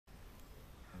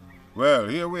Well,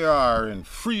 here we are in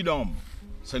Freedom,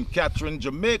 St.Catherine,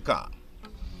 Jamaica,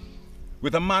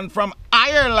 with a man from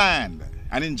Ireland.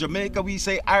 And in Jamaica, we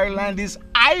say Ireland is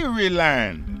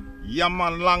Ireland. Yeah,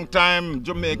 man, long time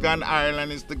Jamaica and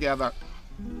Ireland is together,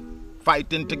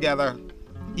 fighting together,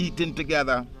 eating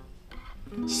together,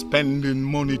 spending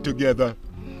money together.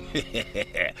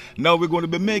 Now we're going to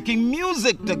be making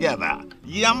music together.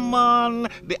 Yeah, man,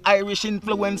 the Irish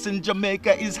influence in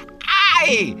Jamaica is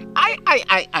high.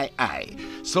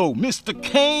 So, Mr.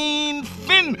 Kane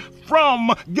Finn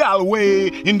from Galway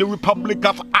in the Republic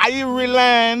of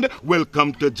Ireland,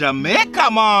 welcome to Jamaica,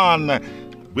 man.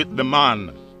 With the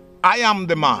man, I am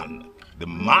the man. The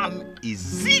man is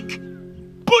Ezeke.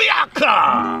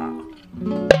 Booyaka!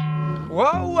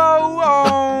 Whoa, whoa,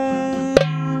 whoa.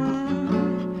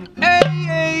 Hey,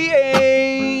 hey,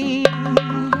 hey.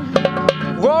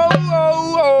 Whoa,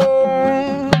 whoa,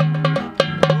 whoa.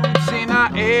 Roots in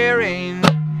a earring.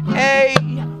 Hey,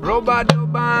 rubber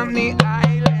dub on the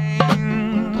island.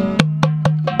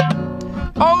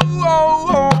 Oh, oh,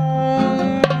 oh.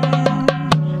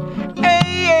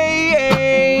 Hey, hey,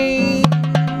 hey.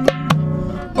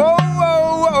 Oh,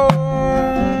 oh, oh.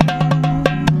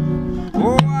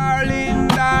 Oh, darling,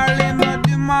 darling, the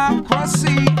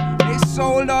democracy. They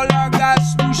sold all our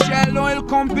gas to Shell Oil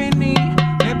Company.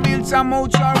 They built a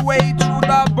motorway through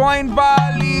the Boyne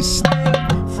Valley. Still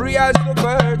free as the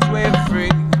birds were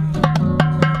free.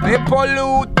 They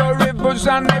pollute the rivers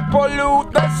and they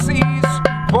pollute the seas,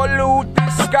 pollute the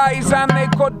skies and they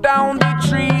cut down the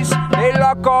trees. They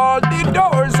lock all the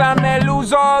doors and they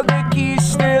lose all the keys.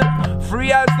 Still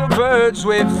free as the birds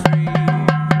were free.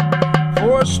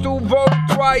 Forced to vote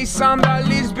twice on the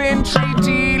Lisbon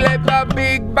Treaty. Left the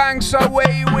big banks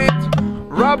away with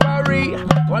robbery,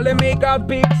 while they make a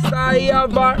big sty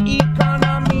of our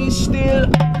economy. Still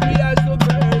free as the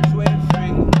birds were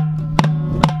free.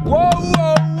 Whoa,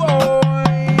 whoa, whoa.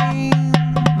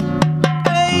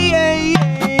 Hey, hey,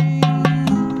 hey.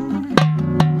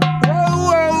 Whoa,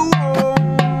 whoa, whoa.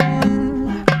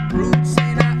 Roots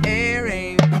in a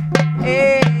earring.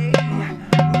 Hey,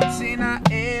 roots in a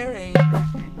earring.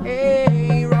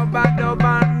 Hey, rubber dub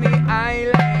on the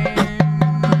island.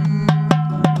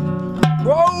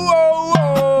 Whoa, whoa,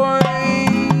 whoa.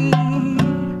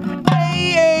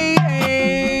 Hey, hey,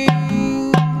 hey.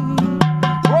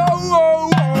 Whoa, whoa,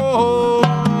 whoa.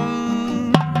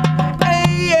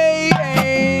 Hey, hey,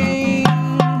 hey.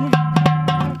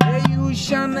 They use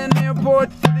Shannon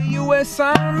Airport for the U.S.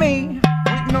 Army,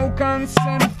 with no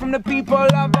consent from the people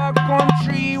of our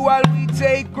country, while we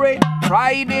take great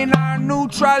pride in our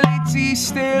neutrality.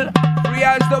 Still free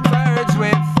as the birds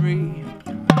were free.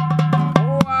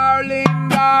 Oh,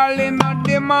 Ireland, Ireland, a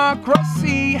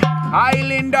democracy,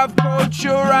 island of culture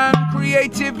and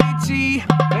creativity.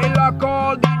 They lock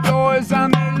all the doors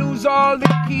and they lose all the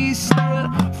keys. Still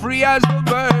free as the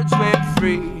birds were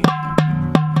free.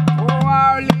 Oh,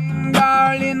 Ireland,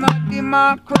 Ireland, a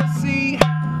democracy,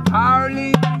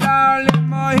 Ireland, Ireland,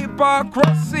 my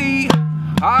hypocrisy.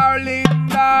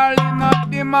 Ireland, Ireland, a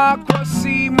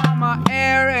democracy, mama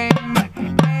airing.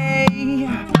 Hey,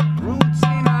 roots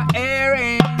in a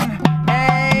airing.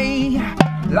 Hey,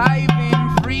 life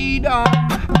in freedom.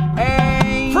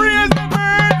 Hey, Free as the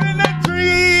bird in the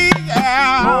tree,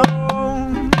 yeah.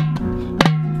 oh,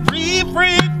 Free,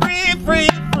 free, free, free,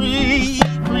 free,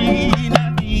 free,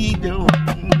 not eagle.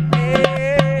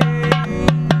 hey,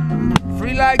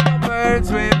 free like the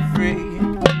birds were free.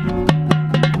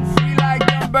 Free like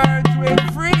the birds were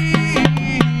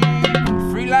free.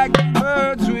 Free like the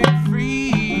birds were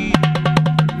free.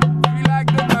 Free like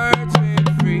the birds were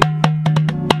free.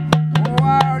 Oh,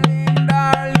 Ireland,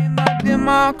 Ireland, a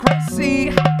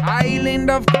democracy, island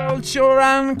of culture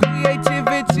and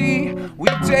creativity. We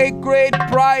take great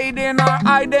pride in our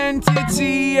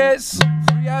identity. Yes,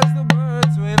 free as the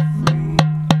birds were free.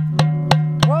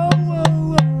 Whoa, whoa,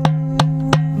 whoa.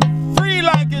 Free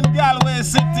like in Galway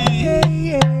City.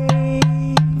 Hey, hey.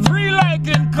 Free like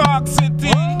in Cork City.